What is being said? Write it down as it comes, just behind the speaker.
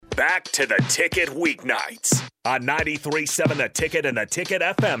back to The Ticket weeknights on 93.7 The Ticket and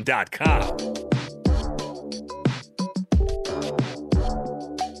theticketfm.com.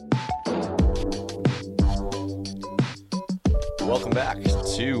 Welcome back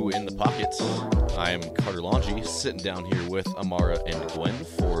to In the Pocket. I am Carter Longy, sitting down here with Amara and Gwen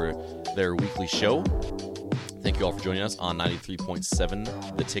for their weekly show. Thank you all for joining us on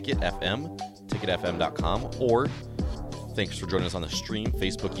 93.7 The Ticket FM, ticketfm.com, or thanks for joining us on the stream,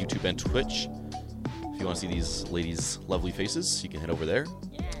 Facebook, YouTube, and Twitch. If you want to see these ladies' lovely faces, you can head over there.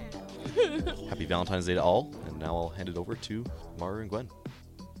 Yeah. Happy Valentine's Day to all, and now I'll hand it over to Amara and Gwen.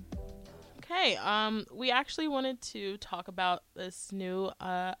 Okay, we actually wanted to talk about this new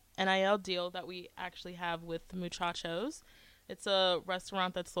NIL deal that we actually have with Muchachos. It's a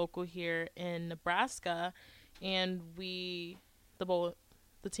restaurant that's local here in Nebraska, and the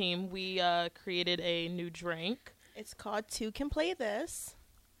team, created a new drink. It's called Two Can Play This.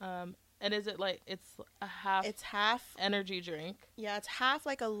 And is it like, it's half energy drink? Yeah, it's half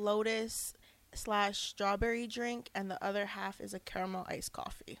like a Lotus / strawberry drink, and the other half is a caramel iced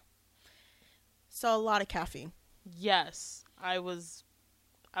coffee. So a lot of caffeine. Yes, I was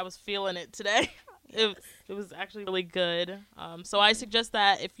feeling it today. Yes. It was actually really good. So I suggest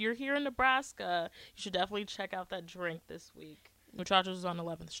that if you're here in Nebraska, you should definitely check out that drink this week. Muchachos is on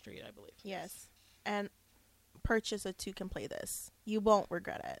 11th Street, I believe. Yes, and purchase a Two Can Play This. You won't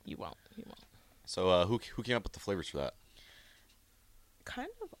regret it. You won't. So who came up with the flavors for that? Kind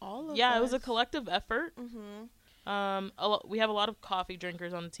of all of us. Yeah, it was a collective effort. Mm-hmm. We have a lot of coffee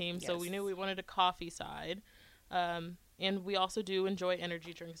drinkers on the team, so Yes. we knew we wanted a coffee side. And we also do enjoy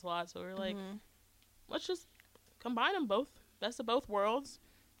energy drinks a lot, so we were like, let's just combine them both. Best of both worlds.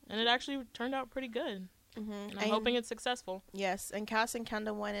 And it actually turned out pretty good. Mm-hmm. And I'm hoping it's successful. Yes, and Cass and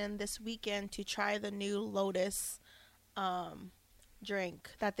Kendall went in this weekend to try the new Lotus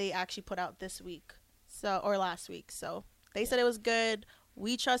drink that they actually put out this week, or last week. So they said it was good.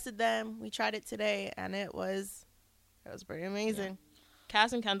 We trusted them. We tried it today, and it was pretty amazing. Yeah.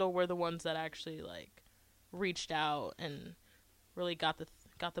 Cass and Kendall were the ones that actually reached out and really got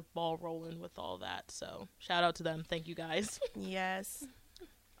the ball rolling with all that. So shout out to them. Thank you guys. Yes.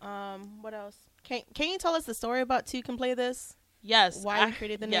 What else? Can you tell us the story about Two Can Play This? Yes. Why you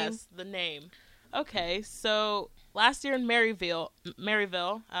created the name? Yes, the name. Okay, so last year in Maryville,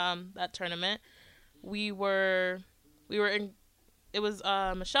 that tournament, we were in. It was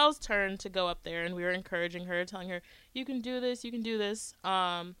Michelle's turn to go up there, and we were encouraging her, telling her, you can do this.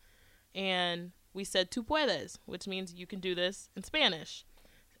 And we said, tú puedes, which means you can do this in Spanish.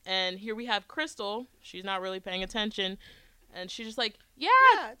 And here we have Crystal. She's not really paying attention. And she's just like,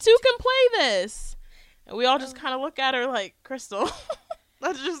 yeah, two can play this. And we all just kind of look at her like, Crystal,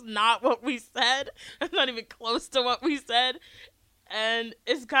 that's just not what we said. That's not even close to what we said. And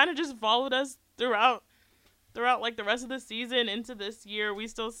it's kind of just followed us throughout the rest of the season into this year. We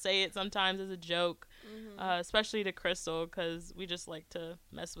still say it sometimes as a joke, especially to Crystal, because we just like to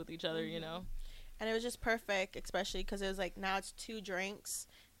mess with each other, you know. And it was just perfect, especially because it was now it's two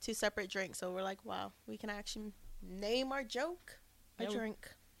separate drinks. So we're like, wow, we can actually name our joke a drink.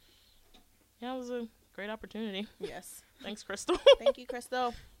 Yeah, it was a great opportunity. Yes. Thanks, Crystal. Thank you,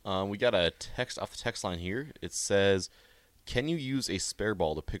 Crystal. We got a text off the text line here. It says, can you use a spare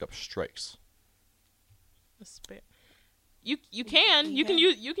ball to pick up strikes? You can. You can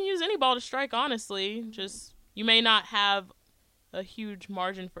use any ball to strike, honestly. Just you may not have a huge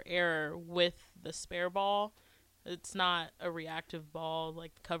margin for error with the spare ball. It's not a reactive ball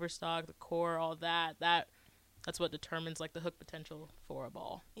like the cover stock, the core, all that. That's what determines the hook potential for a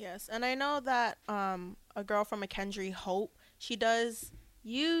ball. Yes, and I know that a girl from McKendree, Hope, she does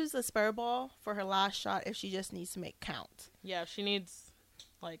use a spare ball for her last shot if she just needs to make count. Yeah, if she needs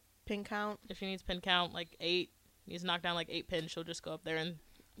pin count. If she needs pin count 8, needs to knock down 8 pins, she'll just go up there and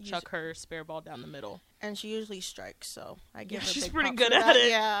chuck her spare ball down the middle. And she usually strikes, so I give her she's big pretty props good for at that.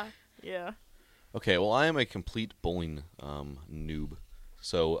 it. Yeah. Okay, well, I am a complete bowling noob,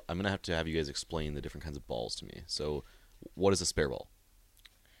 so I'm going to have you guys explain the different kinds of balls to me. So what is a spare ball?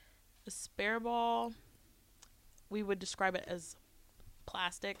 A spare ball, we would describe it as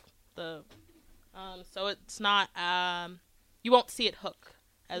plastic. So it's not, you won't see it hook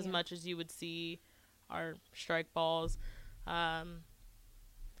as much as you would see our strike balls. I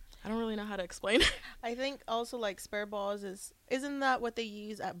don't really know how to explain it. I think also spare balls isn't that what they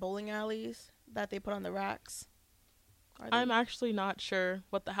use at bowling alleys that they put on the racks? I'm actually not sure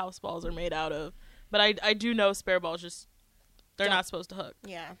what the house balls are made out of, but I do know spare balls they're not supposed to hook.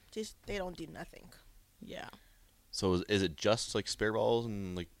 Yeah, just they don't do nothing. Yeah. So is it just spare balls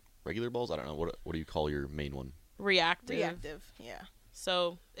and regular balls? I don't know. What do you call your main one? Reactive. Yeah.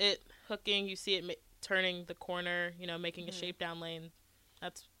 So it hooking, you see it turning the corner, making a shape down lane.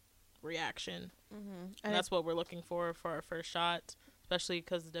 That's reaction. And that's what we're looking for our first shot, especially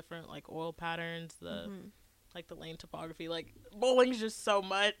because the different like oil patterns, the like the lane topography. Like bowling's just so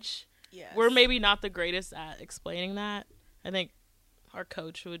much. Yes. We're maybe not the greatest at explaining that. I think our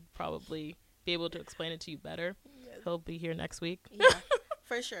coach would probably be able to explain it to you better. Yes. He'll be here next week. Yeah,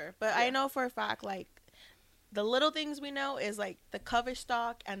 for sure. But I know for a fact, like, the little things we know is, like, the cover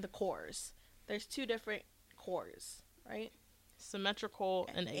stock and the cores. There's 2 different cores, right? Symmetrical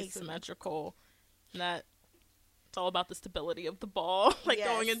and asymmetrical. And that, it's all about the stability of the ball.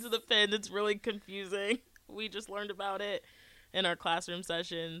 Going into the pin, it's really confusing. We just learned about it in our classroom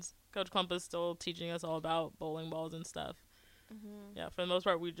sessions. Coach Klump is still teaching us all about bowling balls and stuff. Yeah, for the most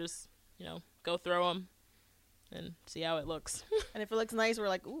part, we just, go throw them and see how it looks. And if it looks nice, we're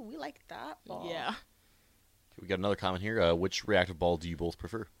like, ooh, we like that ball. Yeah. We got another comment here. Which reactive ball do you both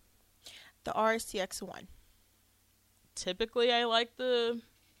prefer? The RSTX1. Typically, I like the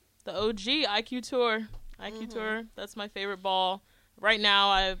OG IQ Tour. Tour, that's my favorite ball. Right now,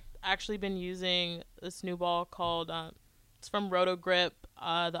 I've actually been using this new ball called, it's from Roto Grip,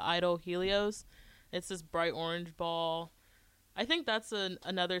 the Idol Helios. It's this bright orange ball. I think that's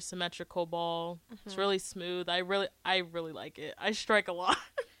another symmetrical ball. It's really smooth. I really like it. I strike a lot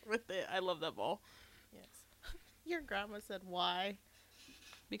with it. I love that ball. Yes. Your grandma said why?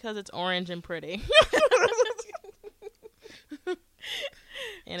 Because it's orange and pretty.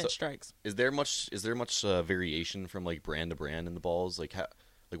 And it strikes. Is there much variation from like brand to brand in the balls? Like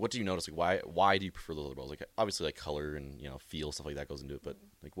what do you notice? Like why do you prefer those other balls? Like obviously like color and feel, stuff like that goes into it, but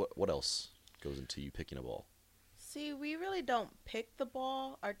like what else goes into you picking a ball? See, we really don't pick the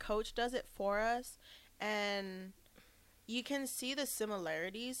ball. Our coach does it for us, and you can see the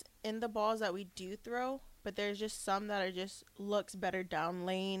similarities in the balls that we do throw, but there's just some that are just looks better down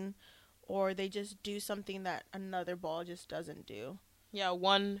lane, or they just do something that another ball just doesn't do. Yeah,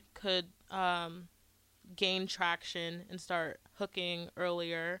 one could gain traction and start hooking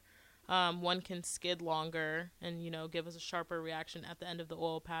earlier. One can skid longer and, give us a sharper reaction at the end of the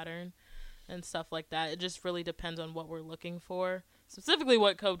oil pattern and stuff like that. It just really depends on what we're looking for. Specifically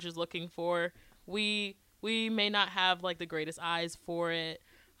what coach is looking for. We may not have, like, the greatest eyes for it,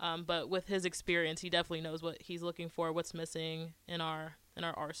 but with his experience, he definitely knows what he's looking for, what's missing in our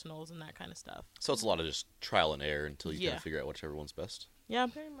arsenals and that kind of stuff. So it's a lot of just trial and error until you kind of figure out whichever one's best. Yeah,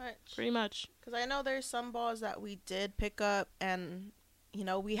 pretty much. Because I know there's some balls that we did pick up and,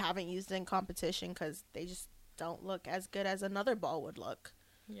 we haven't used in competition because they just don't look as good as another ball would look.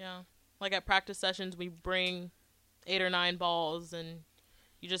 Yeah. Like at practice sessions, we bring 8 or 9 balls and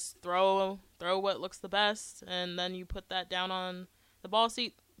you just throw what looks the best, and then you put that down on the ball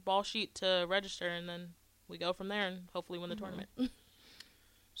sheet to register, and then we go from there and hopefully win the tournament.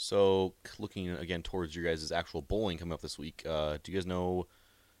 So, looking again towards your guys' actual bowling coming up this week, do you guys know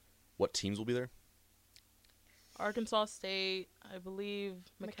what teams will be there? Arkansas State, I believe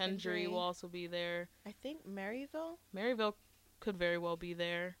McKendree will also be there. I think Maryville? Maryville could very well be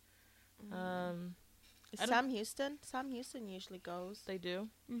there. Sam Houston? Sam Houston usually goes. They do?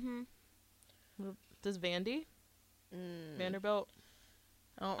 Mm-hmm. Does Vandy? Vanderbilt?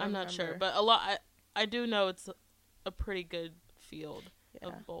 I'm not sure. But I do know it's a pretty good field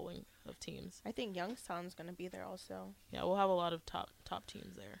of bowling of teams. I think Youngstown's going to be there also. Yeah, we'll have a lot of top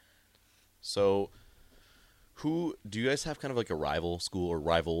teams there. So, who do you guys have kind of like a rival school or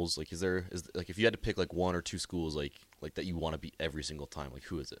rivals? Like, is like if you had to pick like 1 or 2 schools like that you want to beat every single time, like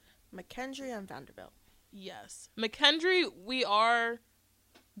who is it? McKendree and Vanderbilt. Yes, McKendree. We are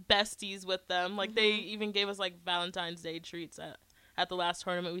besties with them. Like they even gave us like Valentine's Day treats at the last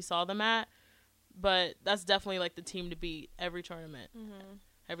tournament we saw them at. But that's definitely like the team to beat every tournament.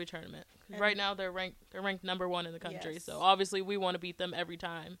 Every tournament. Right now they're ranked number 1 in the country. Yes. So obviously we want to beat them every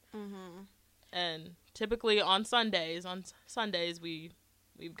time. And typically on Sundays we've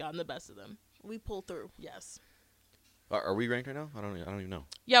gotten the best of them. We pull through. Yes. Are we ranked right now? I don't even know.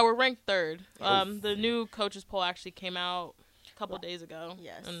 Yeah, we're ranked 3rd. The new coaches poll actually came out a couple days ago.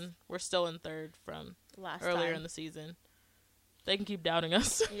 Yes. And we're still in 3rd from last earlier time in the season. They can keep doubting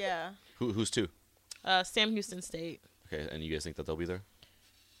us. Yeah. Who's 2? Sam Houston State. Okay, and you guys think that they'll be there?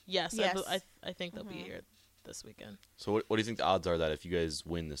 Yes. I think they'll be here this weekend. So what do you think the odds are that if you guys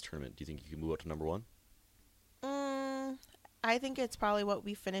win this tournament, do you think you can move up to number 1? I think it's probably what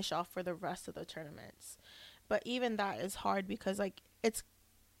we finish off for the rest of the tournaments. But even that is hard because, like,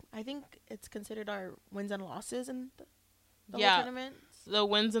 I think it's considered our wins and losses in the whole tournament. The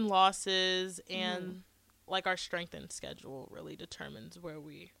wins and losses and, like, our strength and schedule really determines where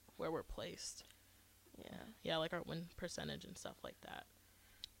we're placed. Yeah, like our win percentage and stuff like that.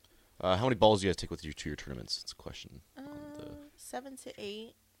 How many balls do you guys take with you to your tournaments? It's a question. 7 to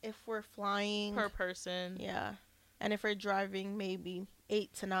 8 if we're flying. Per person. Yeah. And if we're driving, maybe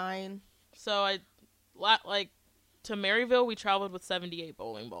 8 to 9. So to Maryville, we traveled with 78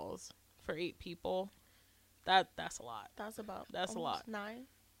 bowling balls for 8 people. That's a lot. That's a lot. 9.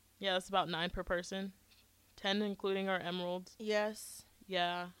 Yeah, that's about 9 per person. 10 including our emeralds. Yes.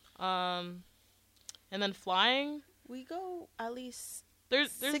 Yeah. And then flying, we go at least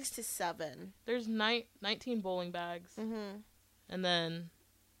there's 6 to 7. There's 19 bowling bags. Mhm. And then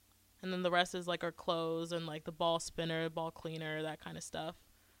the rest is like our clothes and like the ball spinner, ball cleaner, that kind of stuff.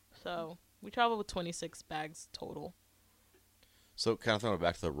 So we travel with 26 bags total. So kind of throwing it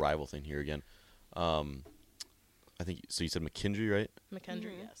back to the rival thing here again. I think so. You said McKendree, right?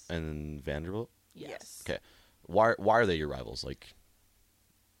 McKendree, yes. And then Vanderbilt. Yes. Okay. Why are they your rivals? Like,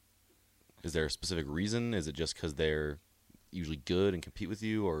 is there a specific reason? Is it just because they're usually good and compete with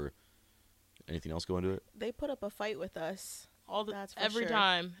you, or anything else go into it? They put up a fight with us. Every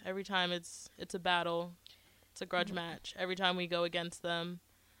time it's a battle. It's a grudge match every time we go against them.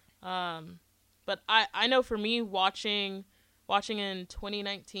 But I know for me watching in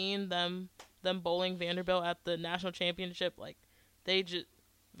 2019 them bowling Vanderbilt at the national championship, like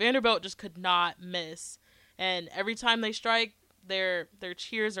Vanderbilt just could not miss, and every time they strike, their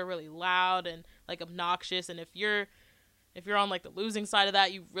cheers are really loud and like obnoxious, and if you're on like the losing side of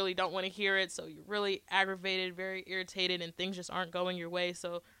that, you really don't want to hear it, so you're really aggravated, very irritated, and things just aren't going your way.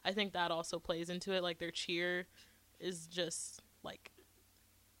 So I think that also plays into it. Like their cheer is just like,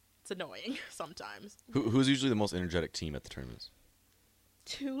 it's annoying sometimes. Who's usually the most energetic team at the tournaments?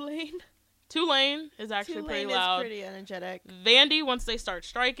 Tulane is actually pretty loud. Is pretty energetic. Vandy, once they start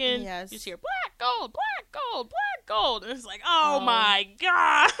striking, you just hear black gold, black gold, black gold, and it's like, oh my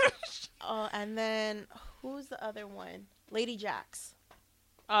gosh. Oh, and then who's the other one? Lady Jacks.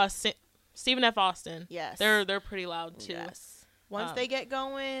 Stephen F. Austin. Yes. They're pretty loud too. Yes. Once they get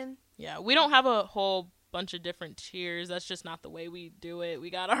going. Yeah, we don't have a whole bunch of different cheers. That's just not the way we do it. We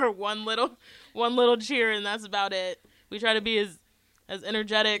got our one little cheer, and that's about it. We try to be as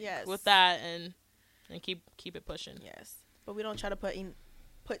energetic with that and keep it pushing. Yes. But we don't try to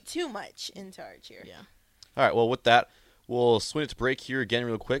put too much into our cheer. Yeah. All right, well, with that, we'll swing it to break here again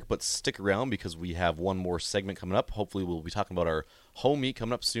real quick, but stick around because we have one more segment coming up. Hopefully we'll be talking about our home meet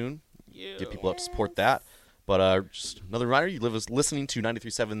coming up soon. Yeah. Get people up to support that. But just another reminder, you listening to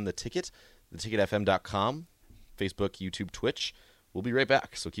 93.7 The Ticket, theticketfm.com, Facebook, YouTube, Twitch. We'll be right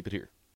back, so keep it here.